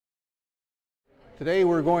Today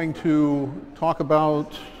we're going to talk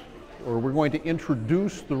about, or we're going to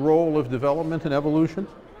introduce the role of development in evolution.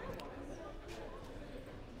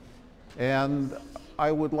 And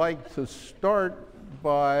I would like to start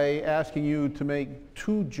by asking you to make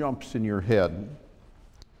two jumps in your head.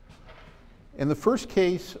 In the first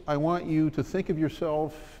case, I want you to think of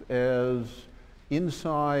yourself as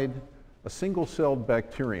inside a single-celled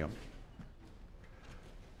bacterium.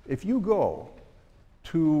 If you go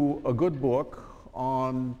to a good book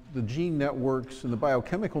on the gene networks and the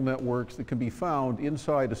biochemical networks that can be found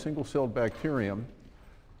inside a single-celled bacterium,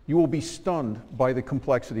 you will be stunned by the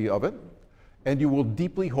complexity of it, and you will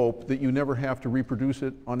deeply hope that you never have to reproduce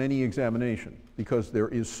it on any examination, because there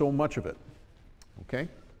is so much of it. Okay?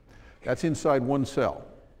 That's inside one cell.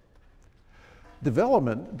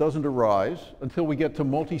 Development doesn't arise until we get to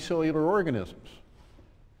multicellular organisms.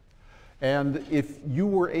 And if you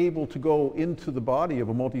were able to go into the body of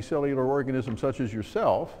a multicellular organism such as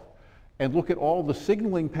yourself and look at all the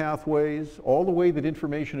signaling pathways, all the way that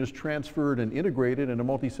information is transferred and integrated in a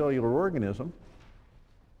multicellular organism,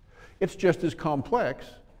 it's just as complex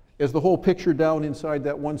as the whole picture down inside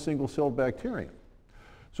that one single-celled bacterium.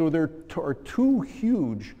 So there are two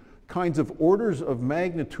huge kinds of orders of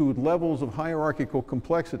magnitude levels of hierarchical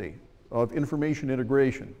complexity of information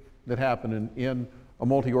integration that happen in a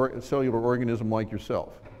multicellular organism like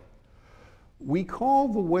yourself. We call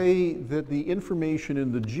the way that the information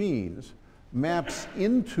in the genes maps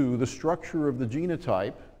into the structure of the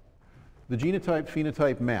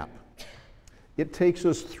genotype-phenotype map. It takes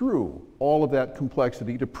us through all of that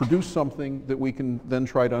complexity to produce something that we can then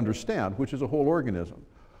try to understand, which is a whole organism.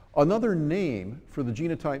 Another name for the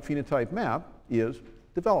genotype-phenotype map is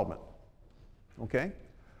development. Okay?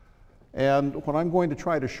 And what I'm going to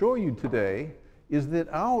try to show you today is that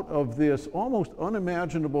out of this almost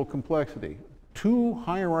unimaginable complexity, two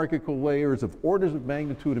hierarchical layers of orders of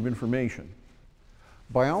magnitude of information,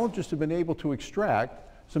 biologists have been able to extract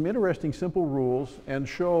some interesting simple rules and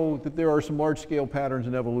show that there are some large-scale patterns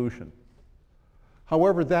in evolution.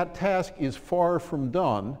 However, that task is far from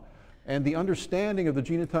done, and the understanding of the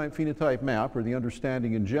genotype-phenotype map, or the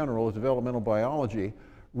understanding in general of developmental biology,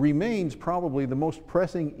 remains probably the most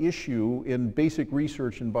pressing issue in basic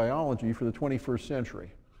research in biology for the 21st century.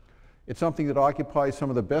 It's something that occupies some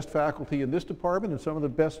of the best faculty in this department and some of the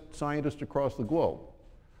best scientists across the globe.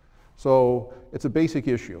 So it's a basic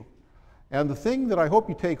issue. And the thing that I hope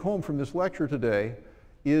you take home from this lecture today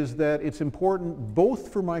is that it's important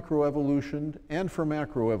both for microevolution and for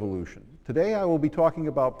macroevolution. Today I will be talking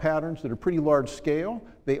about patterns that are pretty large scale.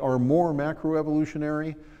 They are more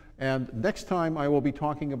macroevolutionary. And next time I will be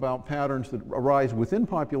talking about patterns that arise within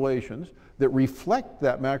populations that reflect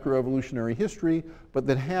that macroevolutionary history, but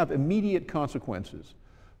that have immediate consequences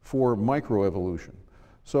for microevolution.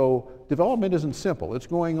 So development isn't simple. It's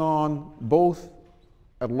going on both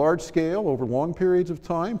at large scale over long periods of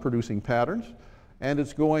time, producing patterns, and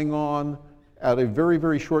it's going on at a very,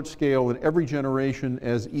 very short scale in every generation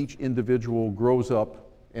as each individual grows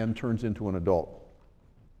up and turns into an adult.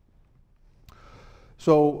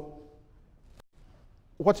 So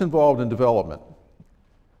what's involved in development?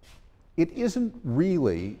 It isn't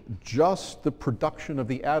really just the production of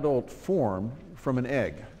the adult form from an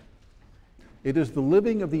egg. It is the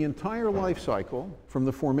living of the entire life cycle, from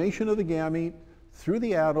the formation of the gamete through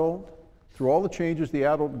the adult, through all the changes the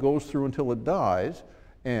adult goes through until it dies,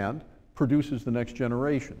 and produces the next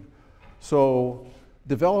generation. So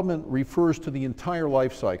development refers to the entire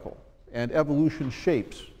life cycle, and evolution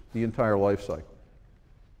shapes the entire life cycle.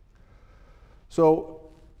 So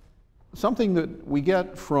something that we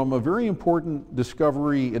get from a very important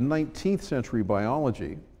discovery in 19th century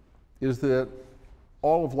biology is that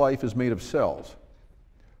all of life is made of cells.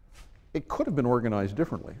 It could have been organized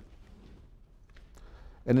differently.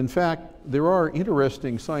 And in fact, there are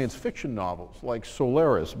interesting science fiction novels like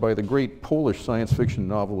Solaris by the great Polish science fiction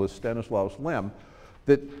novelist Stanislaus Lem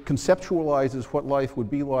that conceptualizes what life would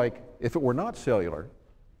be like if it were not cellular.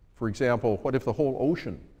 For example, what if the whole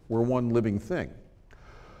ocean were one living thing?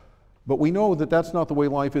 But we know that that's not the way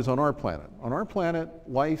life is on our planet. On our planet,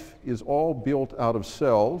 life is all built out of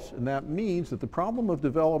cells, and that means that the problem of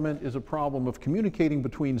development is a problem of communicating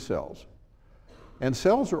between cells. And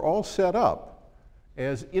cells are all set up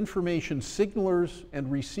as information signalers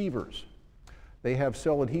and receivers. They have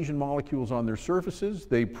cell adhesion molecules on their surfaces.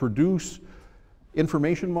 They produce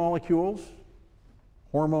information molecules,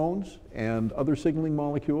 hormones, and other signaling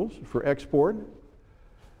molecules for export.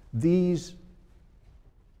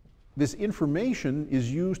 This information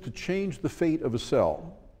is used to change the fate of a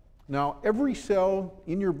cell. Now, every cell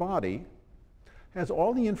in your body has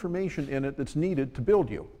all the information in it that's needed to build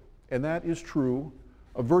you. And that is true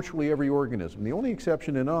of virtually every organism. The only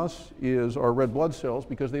exception in us is our red blood cells,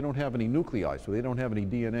 because they don't have any nuclei, so they don't have any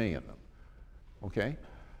DNA in them. Okay?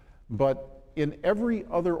 But in every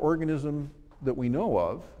other organism that we know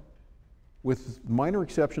of, with minor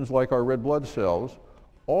exceptions like our red blood cells,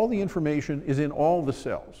 all the information is in all the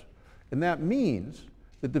cells. And that means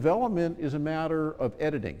that development is a matter of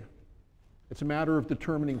editing. It's a matter of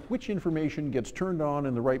determining which information gets turned on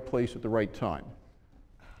in the right place at the right time.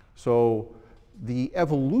 So the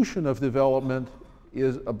evolution of development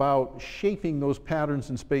is about shaping those patterns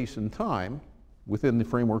in space and time within the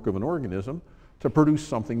framework of an organism to produce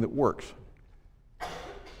something that works.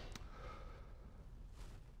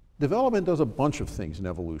 Development does a bunch of things in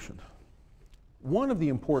evolution. One of the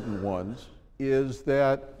important ones is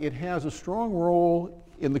that it has a strong role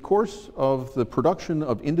in the course of the production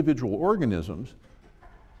of individual organisms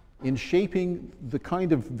in shaping the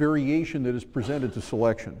kind of variation that is presented to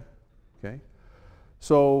selection. Okay?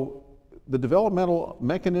 So the developmental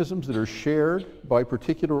mechanisms that are shared by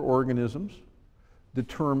particular organisms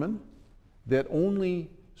determine that only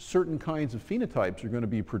certain kinds of phenotypes are going to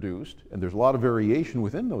be produced, and there's a lot of variation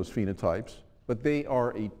within those phenotypes, but they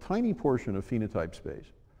are a tiny portion of phenotype space.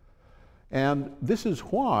 And this is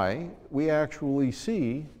why we actually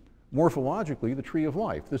see morphologically the tree of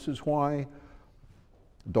life. This is why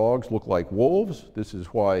dogs look like wolves. This is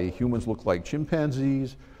why humans look like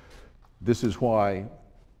chimpanzees. This is why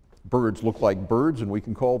birds look like birds and we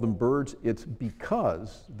can call them birds. It's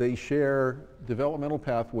because they share developmental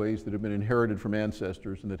pathways that have been inherited from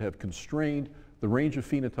ancestors and that have constrained the range of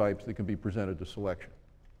phenotypes that can be presented to selection.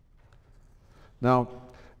 Now,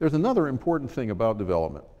 there's another important thing about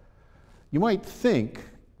development. You might think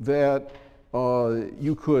that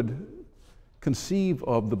you could conceive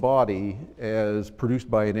of the body as produced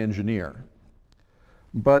by an engineer,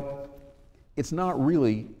 but it's not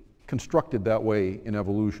really constructed that way in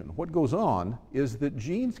evolution. What goes on is that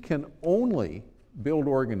genes can only build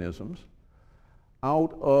organisms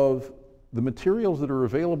out of the materials that are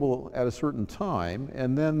available at a certain time,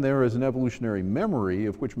 and then there is an evolutionary memory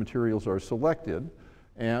of which materials are selected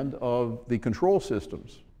and of the control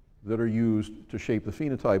systems that are used to shape the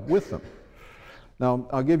phenotype with them. Now,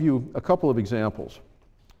 I'll give you a couple of examples.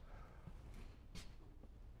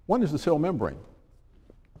 One is the cell membrane.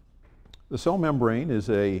 The cell membrane is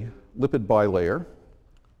a lipid bilayer,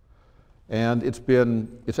 and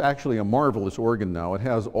it's actually a marvelous organ now. It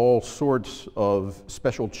has all sorts of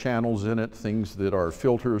special channels in it, things that are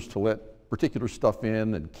filters to let particular stuff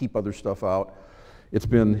in and keep other stuff out. It's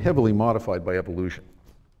been heavily modified by evolution.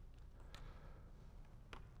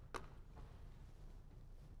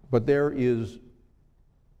 But there is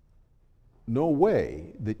no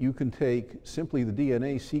way that you can take simply the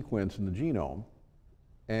DNA sequence in the genome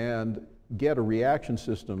and get a reaction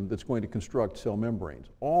system that's going to construct cell membranes.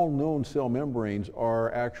 All known cell membranes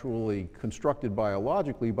are actually constructed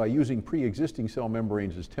biologically by using pre-existing cell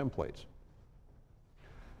membranes as templates.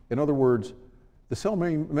 In other words, the cell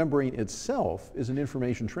membrane itself is an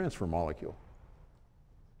information transfer molecule.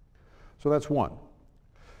 So that's one.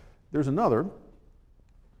 There's another,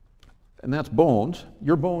 and that's bones.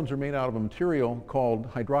 Your bones are made out of a material called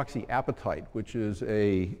hydroxyapatite, which is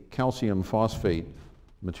a calcium phosphate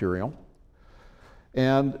material.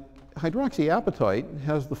 And hydroxyapatite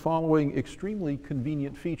has the following extremely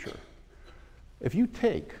convenient feature. If you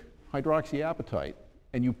take hydroxyapatite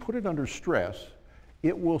and you put it under stress,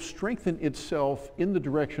 it will strengthen itself in the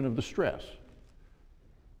direction of the stress.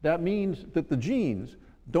 That means that the genes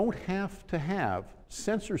don't have to have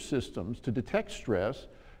sensor systems to detect stress,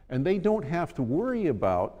 and they don't have to worry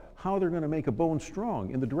about how they're going to make a bone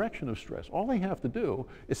strong in the direction of stress. All they have to do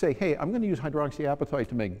is say, hey, I'm going to use hydroxyapatite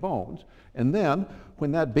to make bones, and then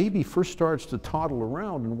when that baby first starts to toddle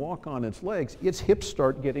around and walk on its legs, its hips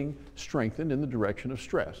start getting strengthened in the direction of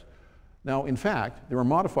stress. Now, in fact, there are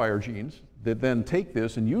modifier genes that then take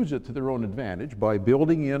this and use it to their own advantage by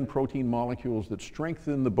building in protein molecules that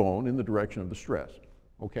strengthen the bone in the direction of the stress.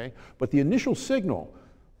 Okay? But the initial signal,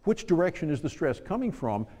 which direction is the stress coming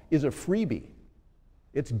from, is a freebie.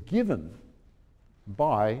 It's given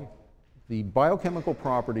by the biochemical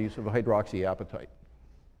properties of hydroxyapatite.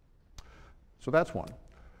 So that's one.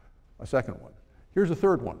 A second one. Here's a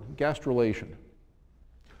third one, gastrulation.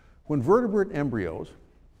 When vertebrate embryos,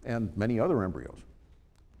 and many other embryos,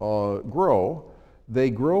 grow, they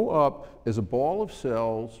grow up as a ball of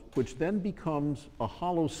cells, which then becomes a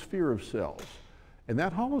hollow sphere of cells. And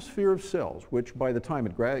that hollow sphere of cells, which by the time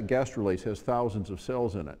it gastrulates has thousands of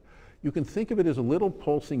cells in it, you can think of it as a little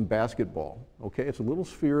pulsing basketball, okay? It's a little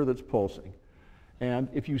sphere that's pulsing. And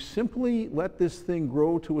if you simply let this thing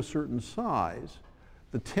grow to a certain size,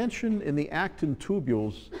 the tension in the actin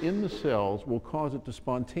tubules in the cells will cause it to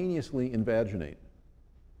spontaneously invaginate.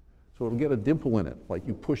 So it'll get a dimple in it, like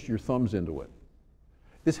you pushed your thumbs into it.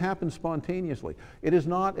 This happens spontaneously. It is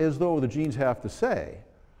not as though the genes have to say,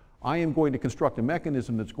 I am going to construct a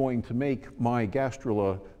mechanism that's going to make my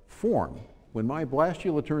gastrula form. When my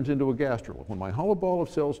blastula turns into a gastrula, when my hollow ball of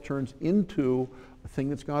cells turns into a thing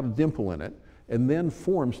that's got a dimple in it, and then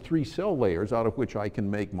forms 3 cell layers out of which I can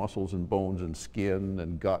make muscles and bones and skin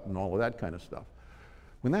and gut and all of that kind of stuff.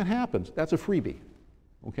 When that happens, that's a freebie,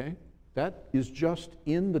 okay? That is just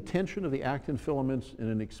in the tension of the actin filaments in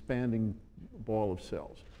an expanding ball of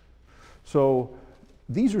cells. So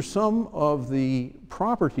these are some of the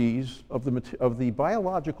properties of the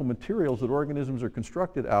biological materials that organisms are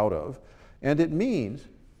constructed out of, and it means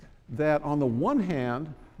that on the one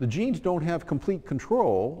hand, the genes don't have complete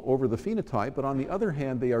control over the phenotype, but on the other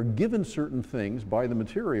hand, they are given certain things by the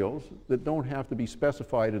materials that don't have to be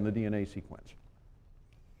specified in the DNA sequence.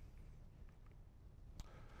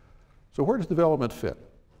 So where does development fit?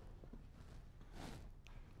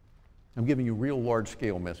 I'm giving you real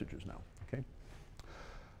large-scale messages now, okay?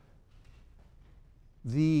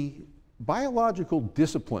 The biological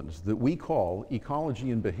disciplines that we call ecology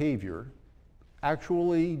and behavior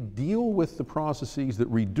actually deal with the processes that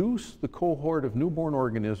reduce the cohort of newborn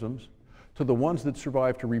organisms to the ones that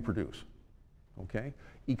survive to reproduce, okay?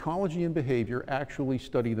 Ecology and behavior actually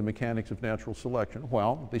study the mechanics of natural selection.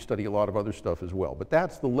 Well, they study a lot of other stuff as well, but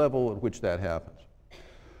that's the level at which that happens.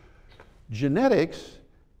 Genetics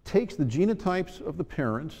takes the genotypes of the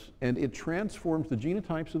parents and it transforms the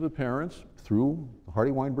genotypes of the parents through the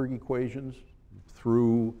Hardy-Weinberg equations,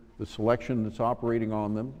 through the selection that's operating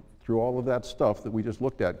on them, through all of that stuff that we just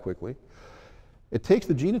looked at quickly. It takes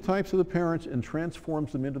the genotypes of the parents and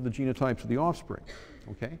transforms them into the genotypes of the offspring,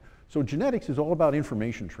 okay? So genetics is all about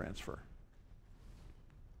information transfer.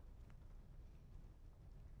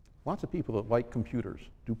 Lots of people that like computers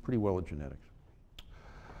do pretty well at genetics.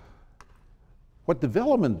 What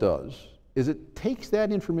development does is it takes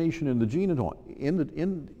that information in the genotype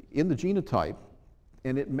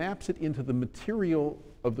and it maps it into the material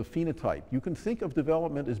of the phenotype. You can think of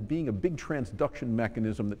development as being a big transduction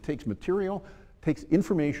mechanism that takes material, takes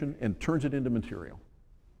information, and turns it into material,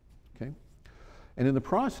 okay? And in the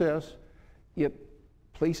process, it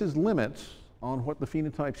places limits on what the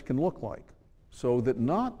phenotypes can look like, so that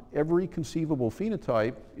not every conceivable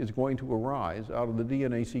phenotype is going to arise out of the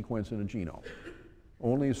DNA sequence in a genome.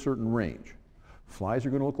 Only a certain range. Flies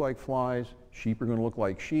are going to look like flies, sheep are going to look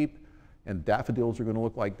like sheep, and daffodils are going to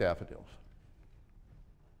look like daffodils.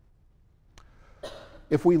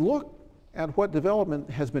 If we look at what development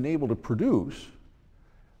has been able to produce,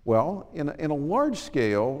 well, in a large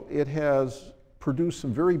scale, it has produced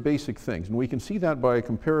some very basic things, and we can see that by a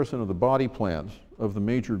comparison of the body plans of the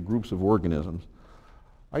major groups of organisms.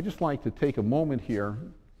 I'd just like to take a moment here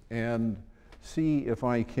and see if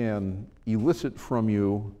I can elicit from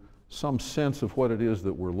you some sense of what it is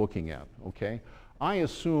that we're looking at, okay? I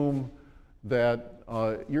assume that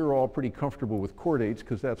you're all pretty comfortable with chordates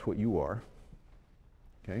because that's what you are,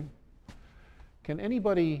 okay? Can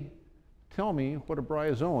anybody tell me what a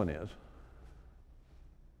bryozoan is?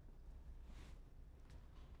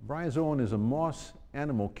 Bryozoan is a moss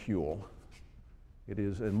animalcule. It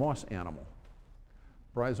is a moss animal.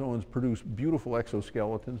 Bryozoans produce beautiful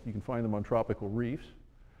exoskeletons. You can find them on tropical reefs.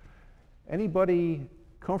 Anybody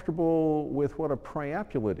comfortable with what a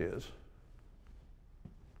priapulid is?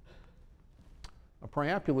 A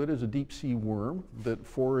priapulid is a deep sea worm that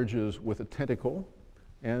forages with a tentacle,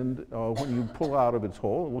 and when you pull out of its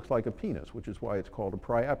hole, it looks like a penis, which is why it's called a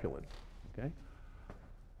priapulid, okay?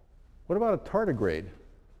 What about a tardigrade?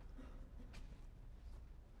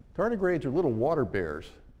 Tardigrades are little water bears,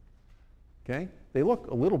 okay? They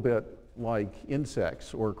look a little bit like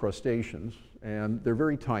insects or crustaceans, and they're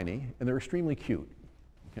very tiny, and they're extremely cute,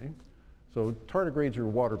 okay? So tardigrades are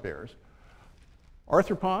water bears.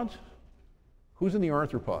 Arthropods? Who's in the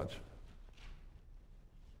arthropods?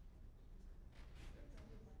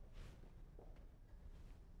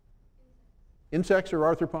 Insects are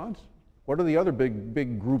arthropods? What are the other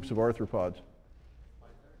big groups of arthropods?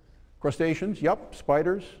 Crustaceans, yep,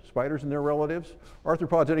 spiders and their relatives.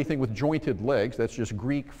 Arthropods, anything with jointed legs, that's just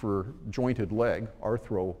Greek for jointed leg,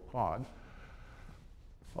 arthropod.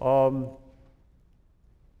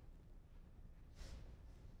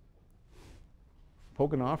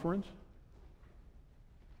 Pogonophorans,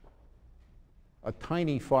 a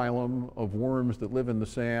tiny phylum of worms that live in the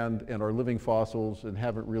sand and are living fossils and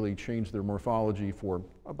haven't really changed their morphology for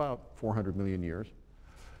about 400 million years.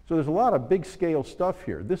 So there's a lot of big scale stuff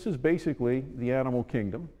here. This is basically the animal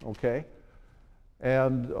kingdom, okay?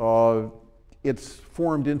 And it's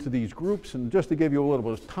formed into these groups. And just to give you a little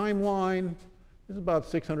bit of timeline, this is about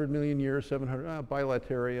 600 million years, 700,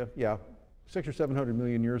 bilateria, yeah, 600 or 700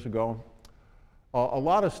 million years ago. A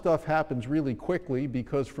lot of stuff happens really quickly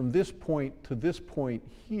because from this point to this point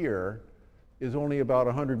here is only about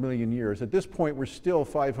 100 million years. At this point, we're still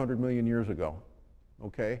 500 million years ago,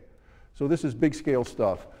 okay? So this is big scale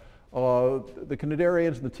stuff. The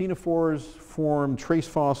cnidarians and the ctenophores formed trace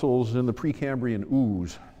fossils in the Precambrian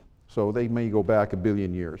ooze. So they may go back 1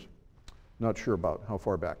 billion years. Not sure about how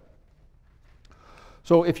far back.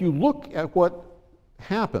 So if you look at what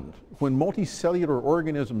happened when multicellular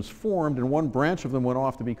organisms formed and one branch of them went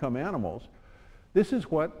off to become animals, this is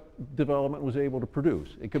what development was able to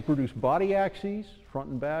produce. It could produce body axes, front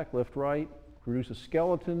and back, left, right, produce a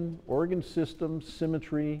skeleton, organ system,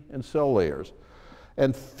 symmetry, and cell layers.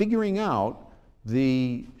 And figuring out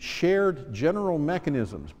the shared general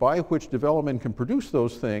mechanisms by which development can produce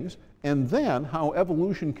those things, and then how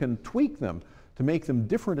evolution can tweak them to make them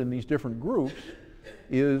different in these different groups,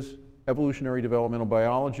 is evolutionary developmental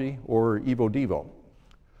biology, or Evo-Devo.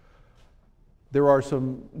 There are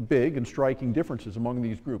some big and striking differences among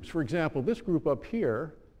these groups. For example, this group up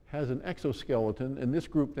here has an exoskeleton, and this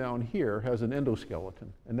group down here has an endoskeleton.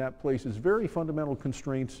 And that places very fundamental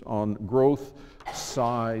constraints on growth,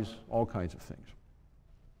 size, all kinds of things.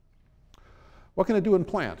 What can it do in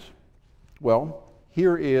plants? Well,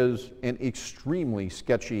 here is an extremely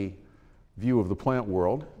sketchy view of the plant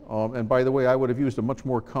world. And by the way, I would have used a much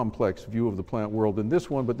more complex view of the plant world than this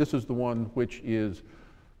one, but this is the one which is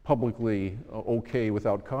publicly okay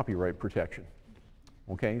without copyright protection.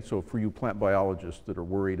 Okay, so for you plant biologists that are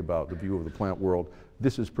worried about the view of the plant world,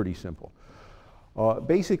 this is pretty simple.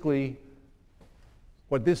 Basically,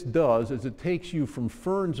 what this does is it takes you from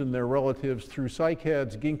ferns and their relatives through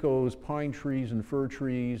cycads, ginkgos, pine trees, and fir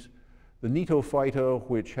trees, the Gnetophyta,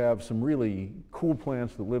 which have some really cool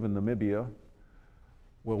plants that live in Namibia,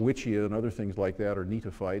 Welwitschia and other things like that are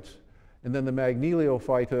gnetophytes, and then the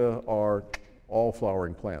Magnoliophyta are all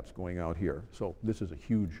flowering plants going out here. So this is a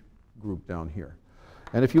huge group down here.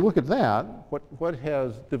 And if you look at that, what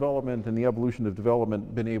has development and the evolution of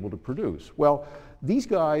development been able to produce? Well, these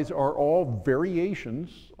guys are all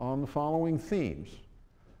variations on the following themes.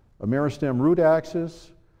 A meristem root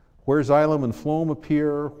axis, where xylem and phloem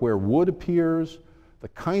appear, where wood appears, the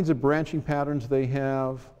kinds of branching patterns they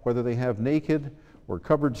have, whether they have naked or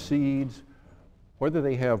covered seeds, whether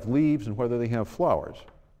they have leaves and whether they have flowers.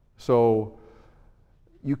 So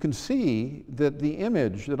you can see that the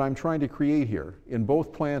image that I'm trying to create here in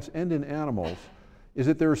both plants and in animals is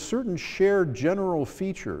that there are certain shared general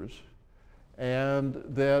features, and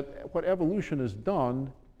that what evolution has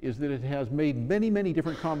done is that it has made many, many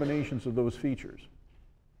different combinations of those features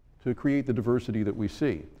to create the diversity that we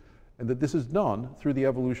see, and that this is done through the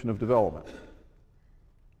evolution of development.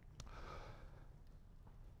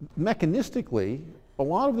 Mechanistically, a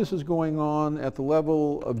lot of this is going on at the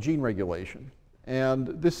level of gene regulation. And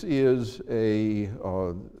this is a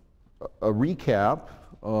recap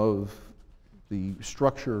of the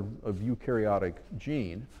structure of eukaryotic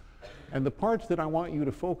gene. And the parts that I want you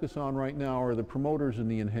to focus on right now are the promoters and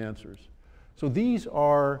the enhancers. So these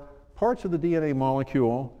are parts of the DNA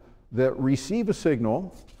molecule that receive a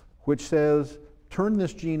signal which says, turn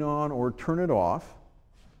this gene on or turn it off.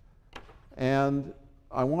 And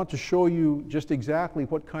I want to show you just exactly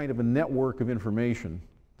what kind of a network of information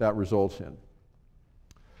that results in.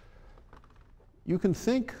 You can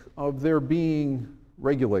think of there being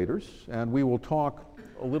regulators, and we will talk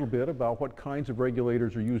a little bit about what kinds of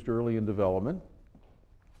regulators are used early in development,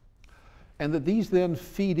 and that these then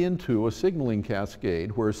feed into a signaling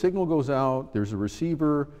cascade where a signal goes out, there's a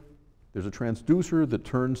receiver, there's a transducer that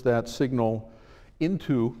turns that signal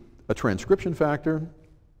into a transcription factor.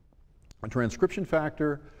 A transcription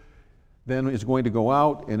factor then is going to go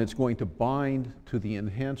out and it's going to bind to the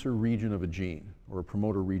enhancer region of a gene or a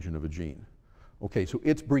promoter region of a gene. Okay, so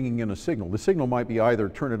it's bringing in a signal. The signal might be either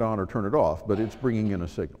turn it on or turn it off, but it's bringing in a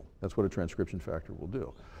signal. That's what a transcription factor will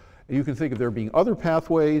do. And you can think of there being other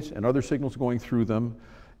pathways and other signals going through them,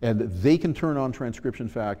 and they can turn on transcription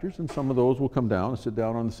factors, and some of those will come down and sit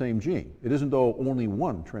down on the same gene. It isn't though only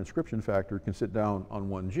one transcription factor can sit down on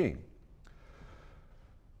one gene.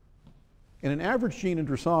 In an average gene in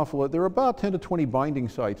Drosophila, there are about 10 to 20 binding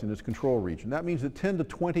sites in its control region. That means that 10 to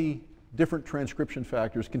 20 different transcription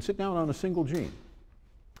factors can sit down on a single gene.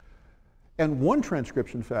 And one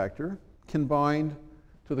transcription factor can bind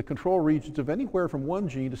to the control regions of anywhere from one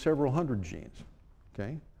gene to several hundred genes.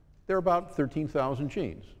 Okay? There are about 13,000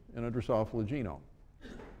 genes in a Drosophila genome.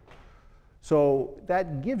 So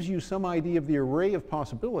that gives you some idea of the array of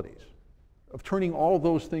possibilities of turning all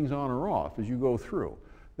those things on or off as you go through.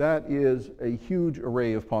 That is a huge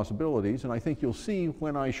array of possibilities, and I think you'll see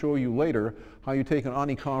when I show you later how you take an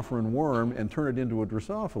onychophoran worm and turn it into a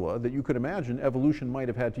Drosophila that you could imagine evolution might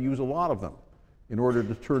have had to use a lot of them in order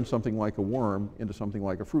to turn something like a worm into something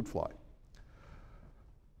like a fruit fly.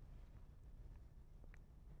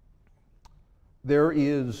 There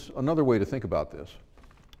is another way to think about this.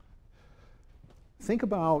 Think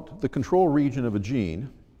about the control region of a gene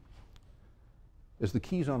as the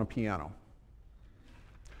keys on a piano.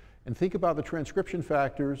 And think about the transcription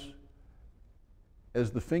factors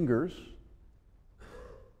as the fingers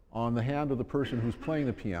on the hand of the person who's playing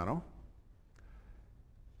the piano.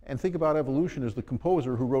 And think about evolution as the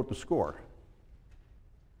composer who wrote the score.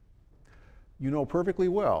 You know perfectly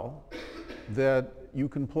well that you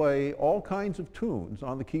can play all kinds of tunes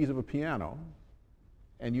on the keys of a piano,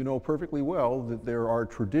 and you know perfectly well that there are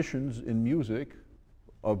traditions in music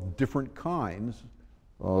of different kinds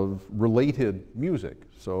of related music.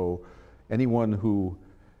 So anyone who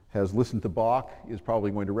has listened to Bach is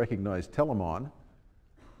probably going to recognize Telemann,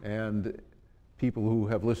 and people who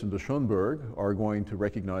have listened to Schoenberg are going to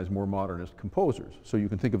recognize more modernist composers. So you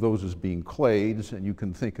can think of those as being clades, and you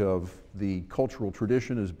can think of the cultural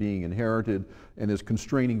tradition as being inherited and as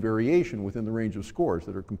constraining variation within the range of scores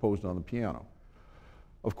that are composed on the piano.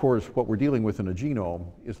 Of course, what we're dealing with in a genome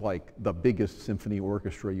is like the biggest symphony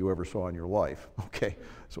orchestra you ever saw in your life, okay?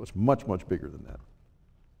 So it's much, much bigger than that.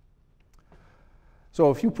 So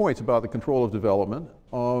a few points about the control of development.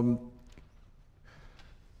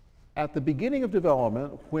 At the beginning of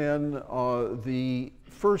development, when the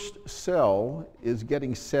first cell is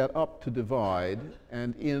getting set up to divide,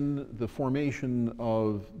 and in the formation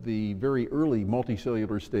of the very early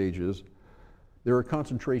multicellular stages, there are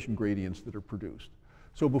concentration gradients that are produced.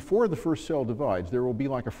 So before the first cell divides, there will be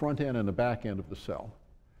like a front end and a back end of the cell.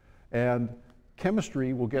 And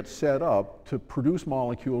chemistry will get set up to produce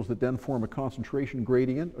molecules that then form a concentration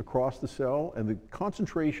gradient across the cell, and the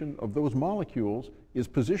concentration of those molecules is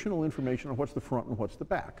positional information on what's the front and what's the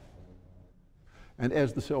back. And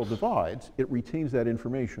as the cell divides, it retains that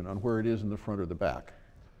information on where it is in the front or the back.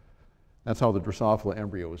 That's how the Drosophila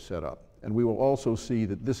embryo is set up. And we will also see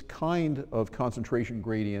that this kind of concentration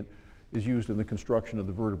gradient is used in the construction of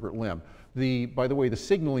the vertebrate limb. By the way, the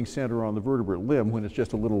signaling center on the vertebrate limb, when it's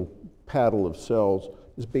just a little paddle of cells,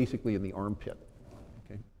 is basically in the armpit.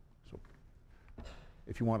 Okay? So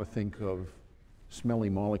if you want to think of smelly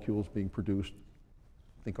molecules being produced,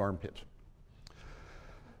 think armpits.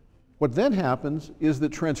 What then happens is that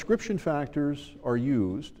transcription factors are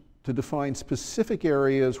used to define specific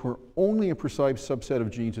areas where only a precise subset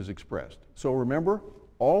of genes is expressed. So remember,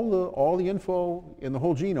 all the info in the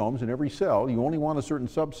whole genomes in every cell, you only want a certain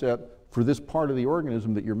subset for this part of the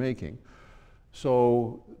organism that you're making.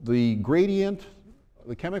 So the gradient,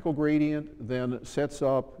 the chemical gradient, then sets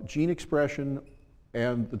up gene expression,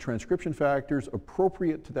 and the transcription factors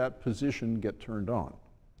appropriate to that position get turned on.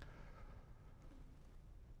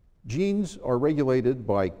 Genes are regulated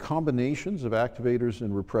by combinations of activators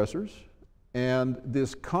and repressors, and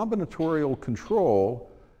this combinatorial control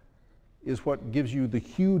is what gives you the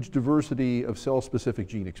huge diversity of cell-specific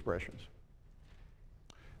gene expressions.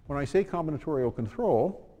 When I say combinatorial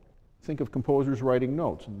control, think of composers writing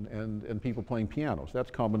notes and people playing pianos.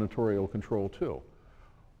 That's combinatorial control too.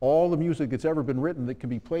 All the music that's ever been written that can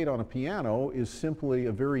be played on a piano is simply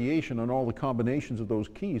a variation on all the combinations of those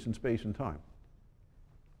keys in space and time.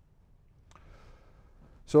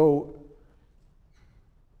 So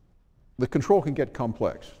the control can get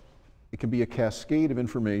complex. It can be a cascade of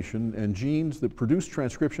information, and genes that produce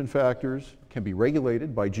transcription factors can be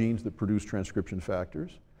regulated by genes that produce transcription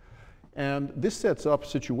factors. And this sets up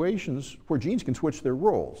situations where genes can switch their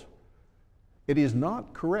roles. It is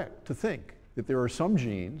not correct to think that there are some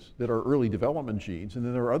genes that are early development genes, and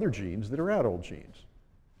then there are other genes that are adult genes.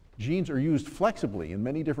 Genes are used flexibly in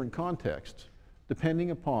many different contexts,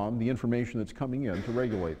 depending upon the information that's coming in to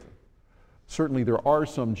regulate them. Certainly there are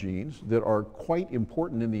some genes that are quite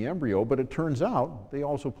important in the embryo, but it turns out they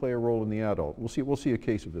also play a role in the adult. We'll see a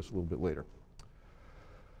case of this a little bit later.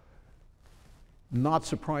 Not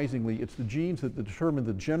surprisingly, it's the genes that determine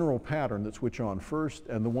the general pattern that switch on first,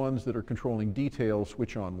 and the ones that are controlling details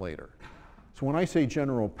switch on later. So when I say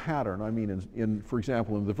general pattern, I mean, for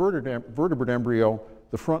example, in the vertebrate embryo,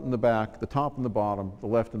 the front and the back, the top and the bottom, the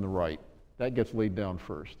left and the right, that gets laid down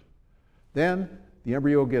first. Then the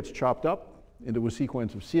embryo gets chopped up into a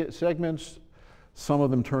sequence of segments. Some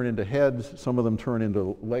of them turn into heads, some of them turn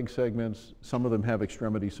into leg segments, some of them have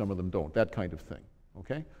extremities, some of them don't, that kind of thing,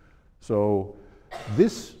 okay? So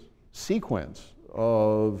this sequence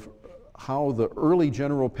of how the early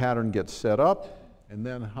general pattern gets set up, and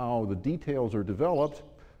then how the details are developed,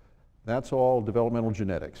 that's all developmental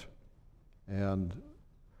genetics. And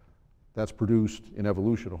that's produced in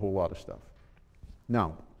evolution a whole lot of stuff.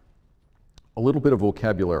 Now, a little bit of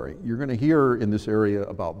vocabulary. You're going to hear in this area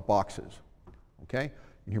about boxes, okay?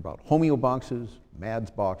 You hear about homeoboxes,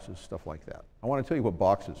 MADS boxes, stuff like that. I want to tell you what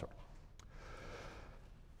boxes are.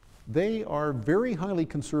 They are very highly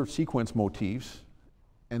conserved sequence motifs,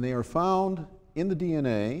 and they are found in the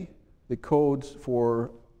DNA that codes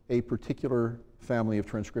for a particular family of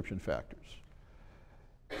transcription factors.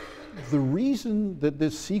 The reason that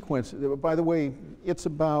this sequence, by the way, it's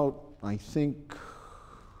about, I think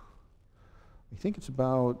it's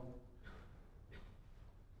about,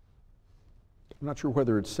 I'm not sure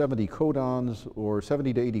whether it's 70 codons or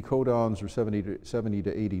 70 to 80 codons or 70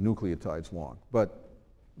 to 80 nucleotides long, but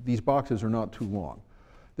these boxes are not too long.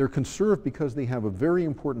 They're conserved because they have a very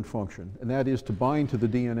important function, and that is to bind to the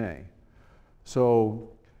DNA. So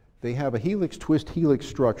they have a helix twist helix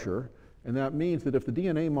structure, and that means that if the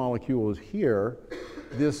DNA molecule is here,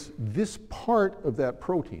 this part of that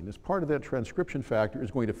protein, this part of that transcription factor is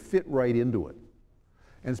going to fit right into it.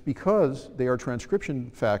 And it's because they are transcription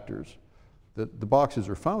factors, that the boxes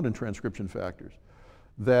are found in transcription factors,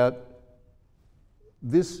 that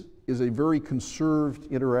this is a very conserved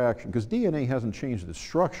interaction, because DNA hasn't changed its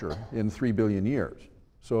structure in 3 billion years.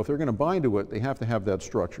 So if they're going to bind to it, they have to have that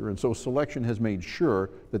structure, and so selection has made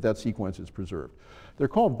sure that that sequence is preserved. They're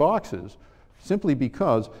called boxes simply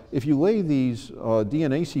because if you lay these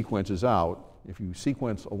DNA sequences out, if you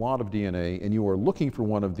sequence a lot of DNA and you are looking for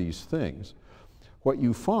one of these things, what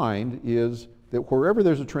you find is that wherever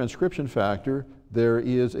there's a transcription factor, there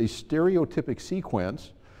is a stereotypic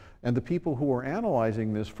sequence, and the people who are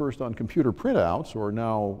analyzing this first on computer printouts, or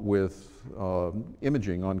now with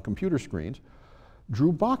imaging on computer screens,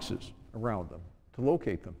 drew boxes around them to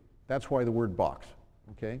locate them. That's why the word box,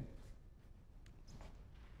 okay?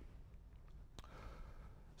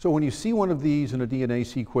 So when you see one of these in a DNA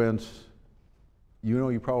sequence, you know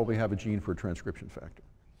you probably have a gene for a transcription factor.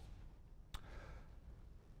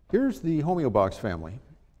 Here's the homeobox family.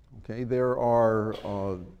 Okay, there are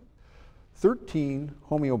 13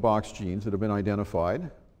 homeobox genes that have been identified,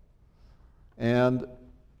 and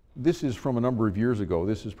this is from a number of years ago.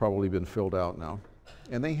 This has probably been filled out now.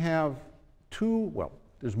 And they have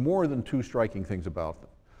there's more than two striking things about them.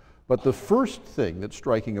 But the first thing that's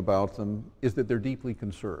striking about them is that they're deeply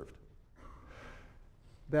conserved.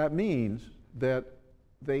 That means that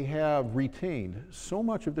they have retained so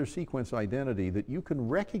much of their sequence identity that you can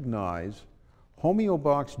recognize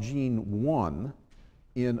homeobox gene 1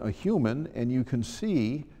 in a human, and you can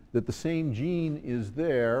see that the same gene is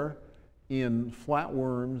there in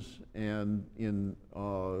flatworms and in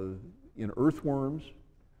earthworms,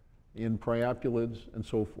 in priapulids, and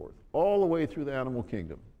so forth. All the way through the animal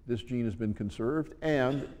kingdom, this gene has been conserved,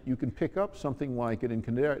 and you can pick up something like it in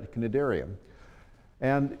Cnidarium.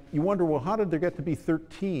 And you wonder, well, how did there get to be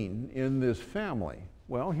 13 in this family?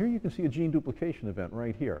 Well, here you can see a gene duplication event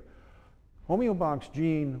right here. Homeobox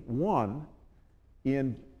gene 1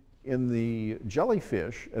 in the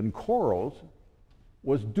jellyfish and corals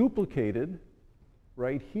was duplicated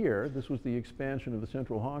right here. This was the expansion of the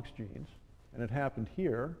central Hox genes, and it happened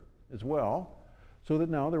here as well, so that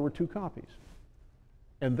now there were two copies.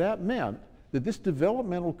 And that meant that this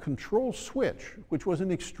developmental control switch, which was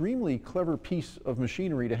an extremely clever piece of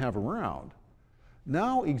machinery to have around,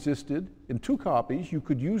 now existed in two copies. You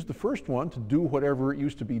could use the first one to do whatever it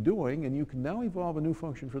used to be doing, and you can now evolve a new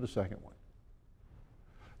function for the second one.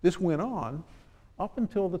 This went on up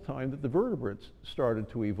until the time that the vertebrates started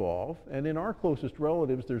to evolve, and in our closest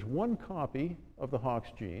relatives, there's one copy of the Hox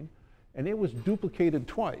gene, and it was duplicated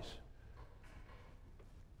twice.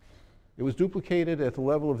 It was duplicated at the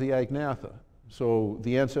level of the agnatha, so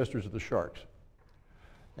the ancestors of the sharks.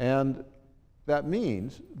 And that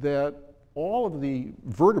means that all of the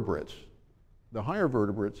vertebrates, the higher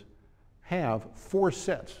vertebrates, have 4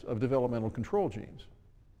 sets of developmental control genes.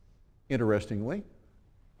 Interestingly,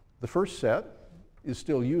 the first set is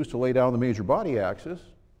still used to lay down the major body axis,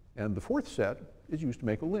 and the 4th set is used to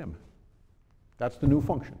make a limb. That's the new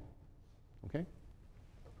function, okay?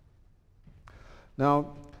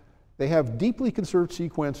 Now, they have deeply conserved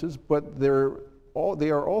sequences, but they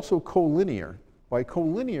are also collinear. By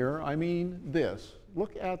collinear, I mean this.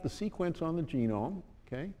 Look at the sequence on the genome,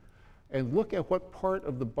 okay, and look at what part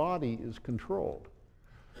of the body is controlled.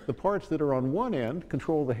 The parts that are on one end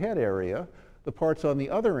control the head area, the parts on the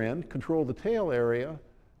other end control the tail area,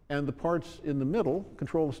 and the parts in the middle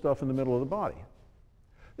control the stuff in the middle of the body.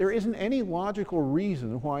 There isn't any logical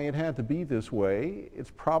reason why it had to be this way.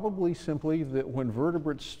 It's probably simply that when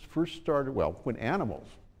vertebrates first started, well, when animals,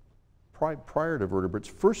 prior to vertebrates,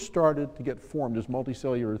 first started to get formed as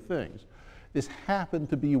multicellular things, this happened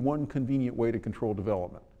to be one convenient way to control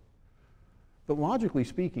development. But logically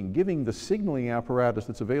speaking, given the signaling apparatus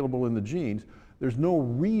that's available in the genes, there's no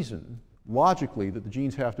reason, logically, that the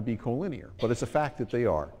genes have to be collinear. But it's a fact that they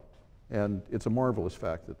are. And it's a marvelous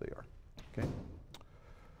fact that they are. Okay?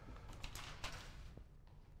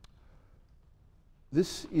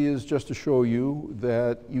 This is just to show you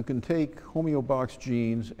that you can take homeobox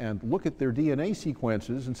genes and look at their DNA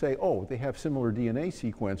sequences and say, oh, they have similar DNA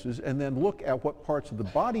sequences, and then look at what parts of the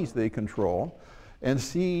bodies they control and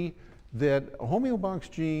see that a homeobox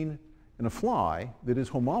gene in a fly that is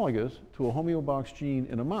homologous to a homeobox gene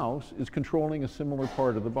in a mouse is controlling a similar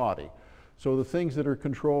part of the body. So the things that are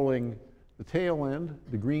controlling the tail end,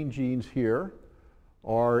 the green genes here,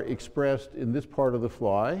 are expressed in this part of the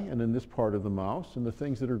fly and in this part of the mouse, and the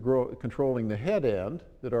things that are controlling the head end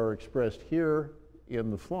that are expressed here in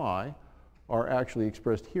the fly are actually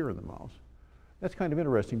expressed here in the mouse. That's kind of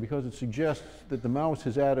interesting because it suggests that the mouse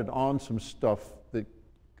has added on some stuff that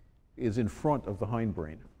is in front of the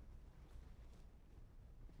hindbrain.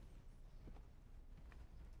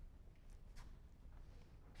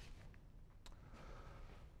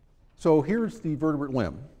 So here's the vertebrate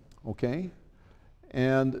limb, okay?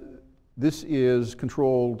 And this is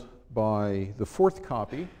controlled by the fourth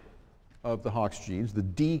copy of the Hox genes, the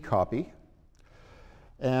D copy.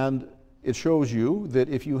 And it shows you that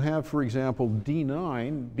if you have, for example,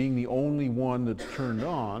 D9 being the only one that's turned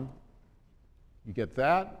on, you get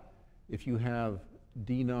that. If you have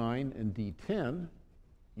D9 and D10,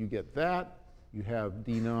 you get that. You have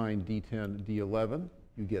D9, D10, D11,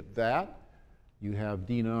 you get that. You have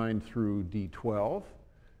D9 through D12,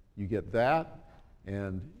 you get that.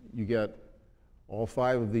 And you get all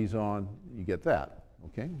 5 of these on, you get that,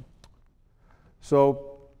 okay?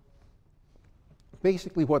 So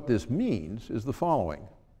basically what this means is the following.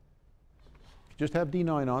 If you just have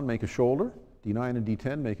D9 on, make a shoulder. D9 and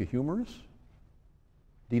D10 make a humerus.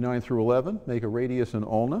 D9 through 11 make a radius and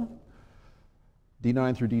ulna.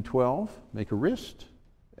 D9 through D12 make a wrist.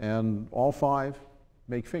 And all 5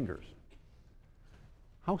 make fingers.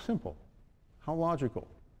 How simple, how logical.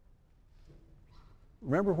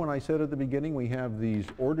 Remember when I said at the beginning we have these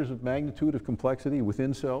orders of magnitude of complexity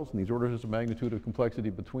within cells and these orders of magnitude of complexity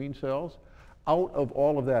between cells? Out of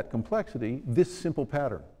all of that complexity, this simple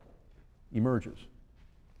pattern emerges.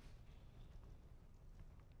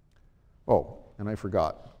 Oh, and I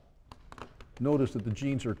forgot. Notice that the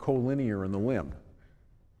genes are collinear in the limb,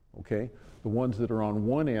 okay? The ones that are on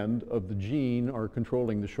one end of the gene are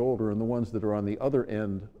controlling the shoulder, and the ones that are on the other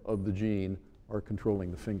end of the gene are controlling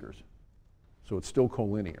the fingers. So it's still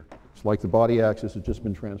collinear. It's like the body axis has just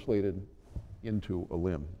been translated into a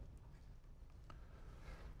limb.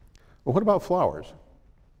 Well, what about flowers?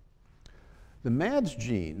 The MADS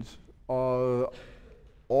genes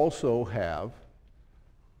also have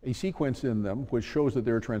a sequence in them which shows that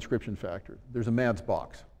they're a transcription factor. There's a MADS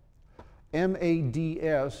box.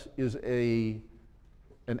 MADS is an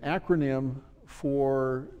acronym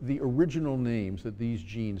for the original names that these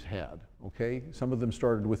genes had, okay? Some of them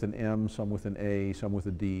started with an M, some with an A, some with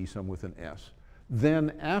a D, some with an S.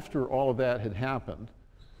 Then after all of that had happened,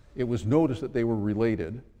 it was noticed that they were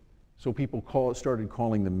related, so people started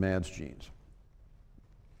calling them MADS genes.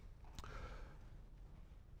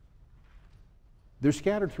 They're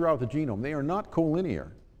scattered throughout the genome. They are not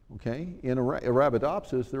collinear, okay? In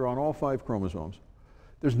Arabidopsis, they're on all 5 chromosomes.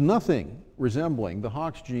 There's nothing resembling the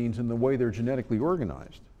Hox genes in the way they're genetically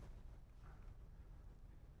organized.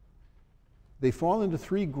 They fall into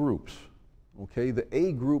 3 groups, okay? The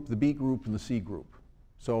A group, the B group, and the C group.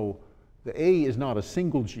 So the A is not a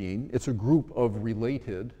single gene, it's a group of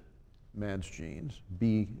related MADS genes.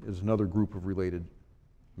 B is another group of related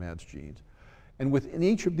MADS genes. And within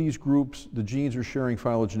each of these groups, the genes are sharing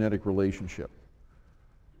phylogenetic relationship.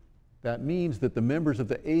 That means that the members of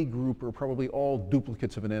the A group are probably all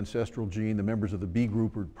duplicates of an ancestral gene. The members of the B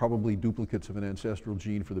group are probably duplicates of an ancestral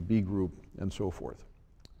gene for the B group, and so forth.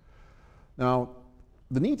 Now,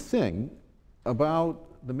 the neat thing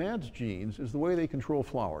about the MADS genes is the way they control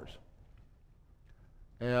flowers.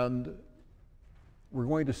 And we're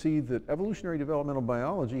going to see that evolutionary developmental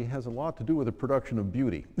biology has a lot to do with the production of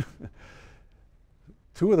beauty.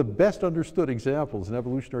 2 of the best understood examples in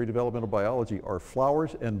evolutionary developmental biology are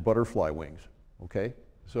flowers and butterfly wings, okay?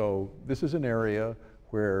 So this is an area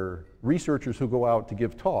where researchers who go out to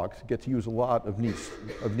give talks get to use a lot of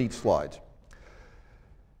neat slides.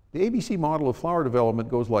 The ABC model of flower development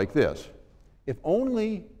goes like this. If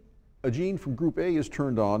only a gene from group A is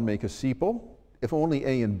turned on, make a sepal. If only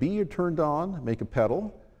A and B are turned on, make a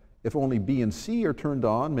petal. If only B and C are turned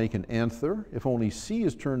on, make an anther. If only C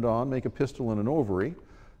is turned on, make a pistil and an ovary.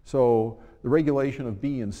 So the regulation of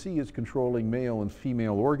B and C is controlling male and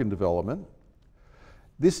female organ development.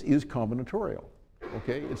 This is combinatorial,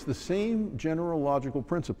 okay? It's the same general logical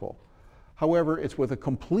principle. However, it's with a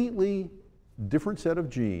completely different set of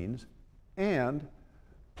genes, and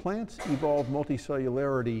plants evolved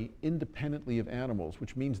multicellularity independently of animals,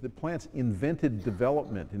 which means that plants invented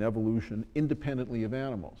development in evolution independently of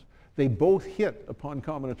animals. They both hit upon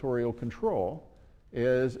combinatorial control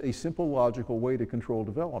as a simple logical way to control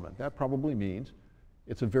development. That probably means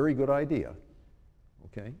it's a very good idea,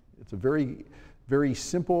 okay? It's a very, very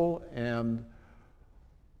simple and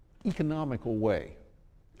economical way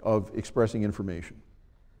of expressing information.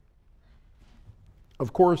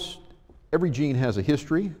 Of course, every gene has a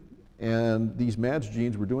history, and these MADS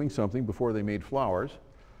genes were doing something before they made flowers.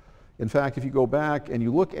 In fact, if you go back and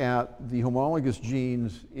you look at the homologous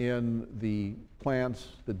genes in the plants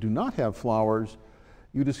that do not have flowers,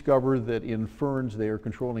 you discover that in ferns they are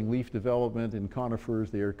controlling leaf development, in conifers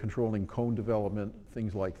they are controlling cone development,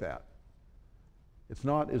 things like that. It's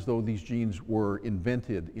not as though these genes were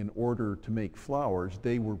invented in order to make flowers.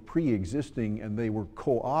 They were pre-existing and they were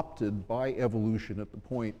co-opted by evolution at the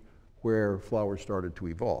point where flowers started to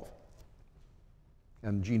evolve.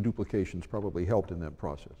 And gene duplications probably helped in that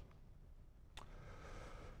process.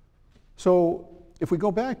 So if we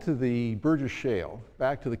go back to the Burgess Shale,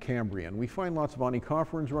 back to the Cambrian, we find lots of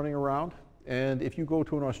onychophorans running around. And if you go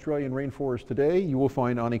to an Australian rainforest today, you will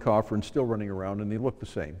find onychophorans still running around, and they look the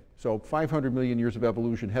same. So 500 million years of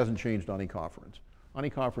evolution hasn't changed onychophorans.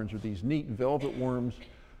 Onychophorans are these neat velvet worms.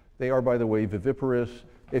 They are, by the way, viviparous.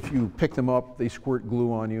 If you pick them up, they squirt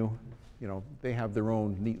glue on you. You know, they have their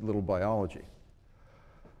own neat little biology.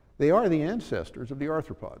 They are the ancestors of the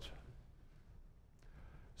arthropods.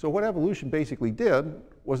 So what evolution basically did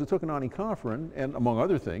was it took an onychophoran and, among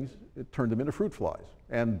other things, it turned them into fruit flies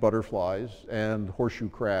and butterflies and horseshoe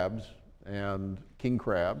crabs and king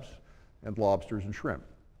crabs and lobsters and shrimp.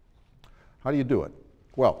 How do you do it?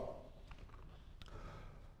 Well,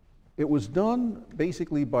 it was done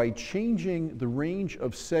basically by changing the range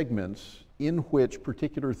of segments in which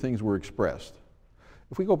particular things were expressed.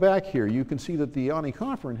 If we go back here, you can see that the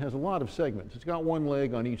onychophoran has a lot of segments. It's got one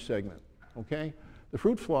leg on each segment, okay? The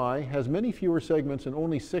fruit fly has many fewer segments and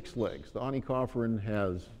only 6 legs. The onychophoran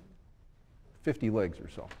has 50 legs or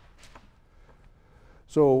so.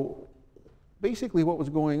 So basically what was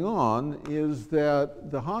going on is that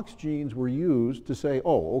the Hox genes were used to say,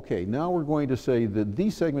 oh, okay, now we're going to say that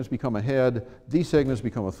these segments become a head, these segments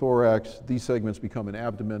become a thorax, these segments become an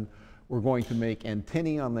abdomen. We're going to make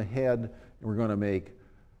antennae on the head, and we're going to make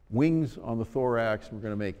wings on the thorax, we're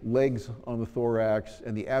going to make legs on the thorax,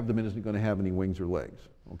 and the abdomen isn't going to have any wings or legs,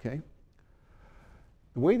 okay?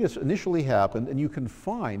 The way this initially happened, and you can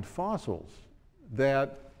find fossils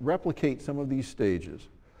that replicate some of these stages,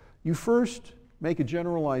 you first make a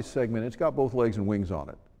generalized segment. It's got both legs and wings on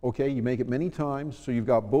it, okay? You make it many times, so you've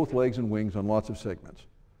got both legs and wings on lots of segments.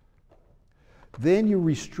 Then you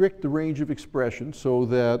restrict the range of expression so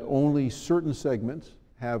that only certain segments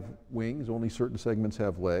have wings, only certain segments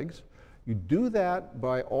have legs. You do that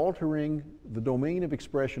by altering the domain of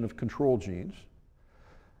expression of control genes,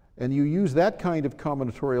 and you use that kind of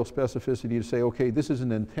combinatorial specificity to say, okay, this is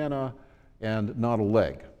an antenna and not a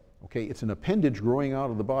leg. Okay, it's an appendage growing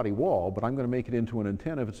out of the body wall, but I'm going to make it into an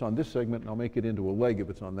antenna if it's on this segment, and I'll make it into a leg if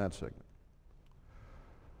it's on that segment.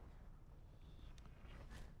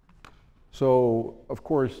 So, of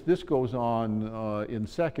course, this goes on in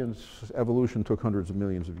seconds. Evolution took hundreds of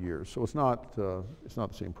millions of years. So it's not the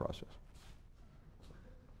same process.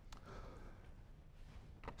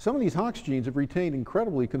 Some of these Hox genes have retained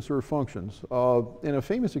incredibly conserved functions. In a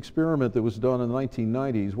famous experiment that was done in the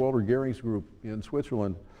 1990s, Walter Gering's group in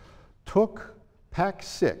Switzerland took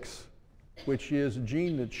PAX6, which is a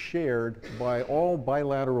gene that's shared by all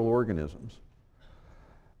bilateral organisms.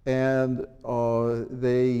 And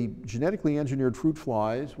they genetically engineered fruit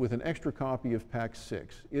flies with an extra copy of PAX6.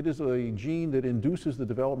 It is a gene that induces the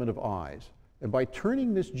development of eyes. And by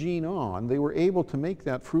turning this gene on, they were able to make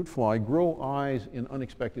that fruit fly grow eyes in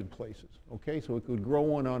unexpected places. Okay, so it could grow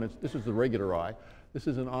one on its, this is the regular eye. This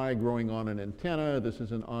is an eye growing on an antenna. This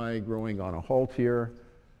is an eye growing on a haltere,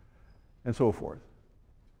 and so forth.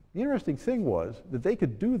 The interesting thing was that they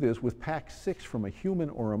could do this with PAX6 from a human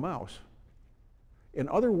or a mouse. In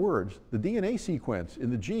other words, the DNA sequence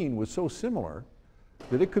in the gene was so similar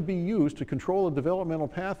that it could be used to control a developmental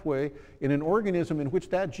pathway in an organism in which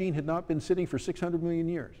that gene had not been sitting for 600 million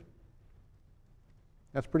years.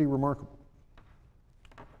 That's pretty remarkable.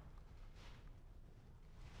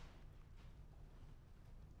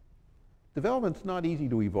 Development's not easy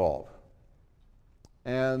to evolve.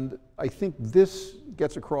 And I think this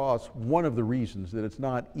gets across one of the reasons that it's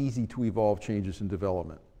not easy to evolve changes in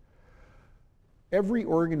development. Every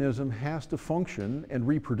organism has to function and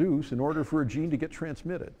reproduce in order for a gene to get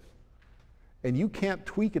transmitted. And you can't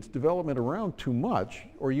tweak its development around too much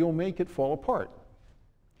or you'll make it fall apart.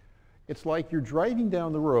 It's like you're driving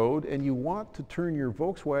down the road and you want to turn your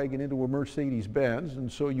Volkswagen into a Mercedes-Benz,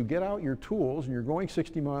 and so you get out your tools and you're going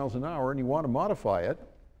 60 miles an hour and you want to modify it,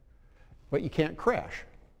 but you can't crash,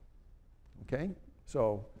 okay?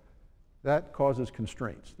 So that causes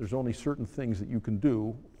constraints. There's only certain things that you can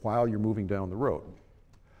do while you're moving down the road.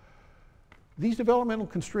 These developmental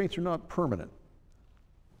constraints are not permanent.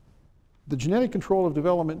 The genetic control of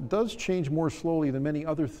development does change more slowly than many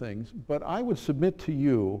other things, but I would submit to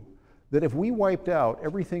you that if we wiped out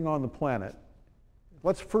everything on the planet,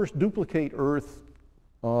 let's first duplicate Earth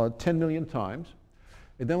 10 million times,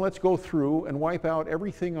 and then let's go through and wipe out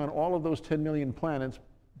everything on all of those 10 million planets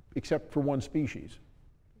except for one species.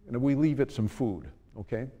 And we leave it some food,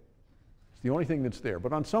 okay? It's the only thing that's there.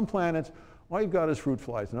 But on some planets, all you've got is fruit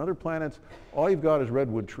flies. On other planets, all you've got is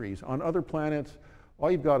redwood trees. On other planets,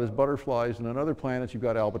 all you've got is butterflies. And on other planets, you've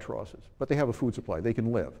got albatrosses. But they have a food supply. They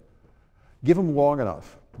can live. Give them long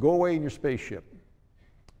enough. Go away in your spaceship.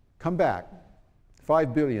 Come back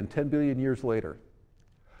 5 billion, 10 billion years later.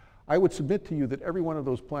 I would submit to you that every one of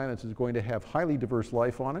those planets is going to have highly diverse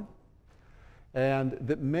life on it, and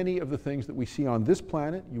that many of the things that we see on this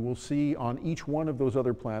planet, you will see on each one of those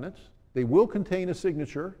other planets. They will contain a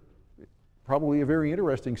signature, probably a very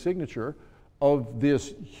interesting signature, of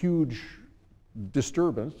this huge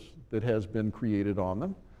disturbance that has been created on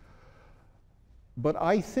them. But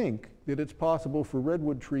I think that it's possible for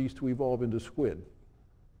redwood trees to evolve into squid.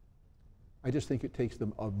 I just think it takes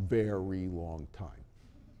them a very long time.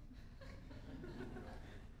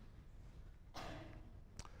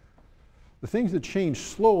 The things that change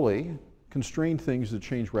slowly constrain things that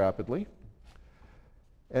change rapidly.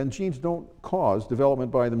 And genes don't cause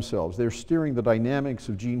development by themselves. They're steering the dynamics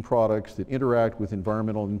of gene products that interact with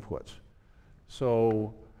environmental inputs.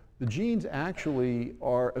 So the genes actually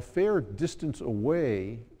are a fair distance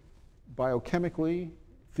away biochemically,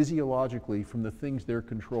 physiologically from the things they're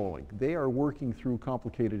controlling. They are working through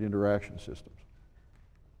complicated interaction systems.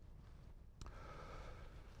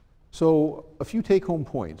 So a few take-home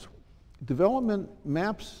points. Development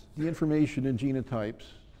maps the information in genotypes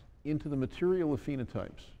into the material of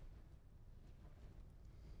phenotypes.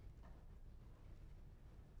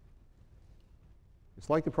 It's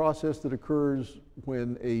like the process that occurs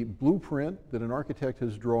when a blueprint that an architect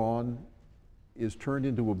has drawn is turned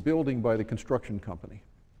into a building by the construction company.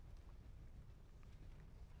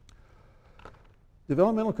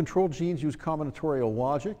 Developmental control genes use combinatorial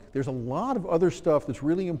logic. There's a lot of other stuff that's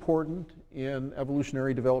really important in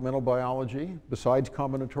evolutionary developmental biology besides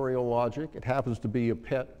combinatorial logic. It happens to be a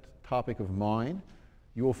pet topic of mine.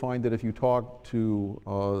 You will find that if you talk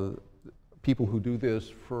to people who do this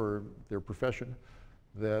for their profession,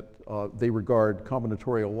 that they regard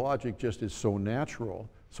combinatorial logic just as so natural,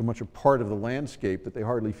 so much a part of the landscape that they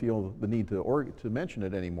hardly feel the need to mention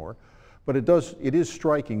it anymore. But it is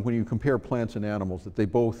striking when you compare plants and animals that they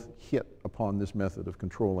both hit upon this method of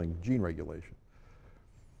controlling gene regulation.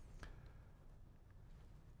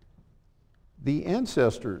 The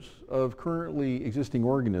ancestors of currently existing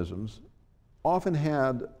organisms often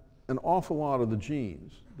had an awful lot of the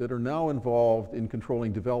genes that are now involved in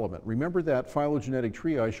controlling development. Remember that phylogenetic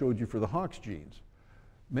tree I showed you for the Hox genes?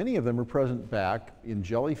 Many of them are present back in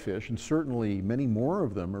jellyfish, and certainly many more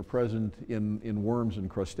of them are present in worms and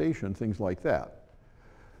crustaceans, things like that.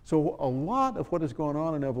 So a lot of what has gone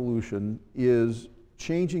on in evolution is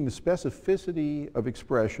changing the specificity of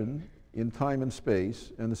expression in time and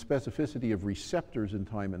space and the specificity of receptors in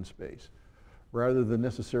time and space, rather than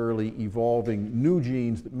necessarily evolving new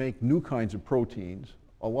genes that make new kinds of proteins.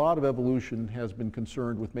 A lot of evolution has been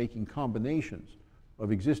concerned with making combinations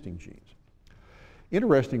of existing genes.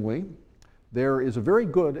 Interestingly, there is a very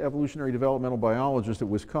good evolutionary developmental biologist at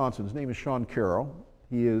Wisconsin. His name is Sean Carroll.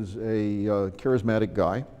 He is a charismatic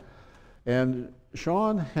guy. And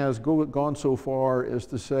Sean has gone so far as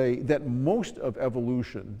to say that most of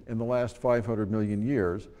evolution in the last 500 million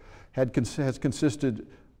years has consisted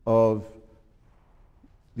of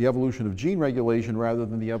the evolution of gene regulation rather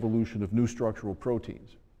than the evolution of new structural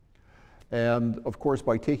proteins. And of course,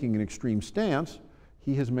 by taking an extreme stance,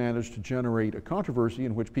 he has managed to generate a controversy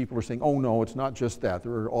in which people are saying, oh no, it's not just that.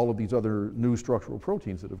 There are all of these other new structural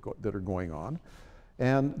proteins that are going on.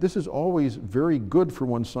 And this is always very good for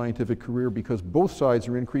one's scientific career because both sides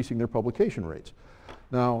are increasing their publication rates.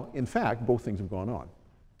 Now, in fact, both things have gone on,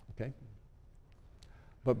 okay?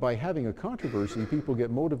 But by having a controversy, people get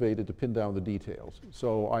motivated to pin down the details.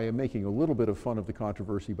 So I am making a little bit of fun of the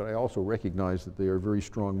controversy, but I also recognize that they are very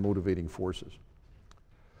strong motivating forces.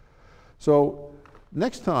 So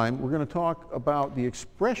next time, we're going to talk about the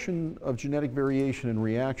expression of genetic variation in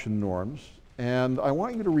reaction norms. And I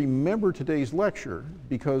want you to remember today's lecture,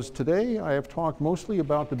 because today I have talked mostly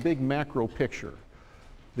about the big macro picture,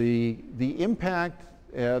 the impact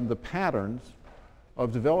and the patterns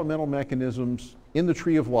of developmental mechanisms in the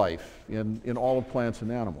tree of life, in all of plants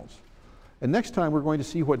and animals. And next time we're going to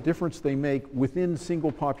see what difference they make within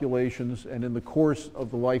single populations and in the course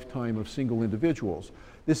of the lifetime of single individuals.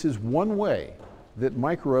 This is one way that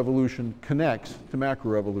microevolution connects to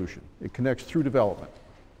macroevolution. It connects through development.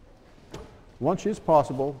 Lunch is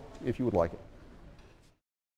possible if you would like it.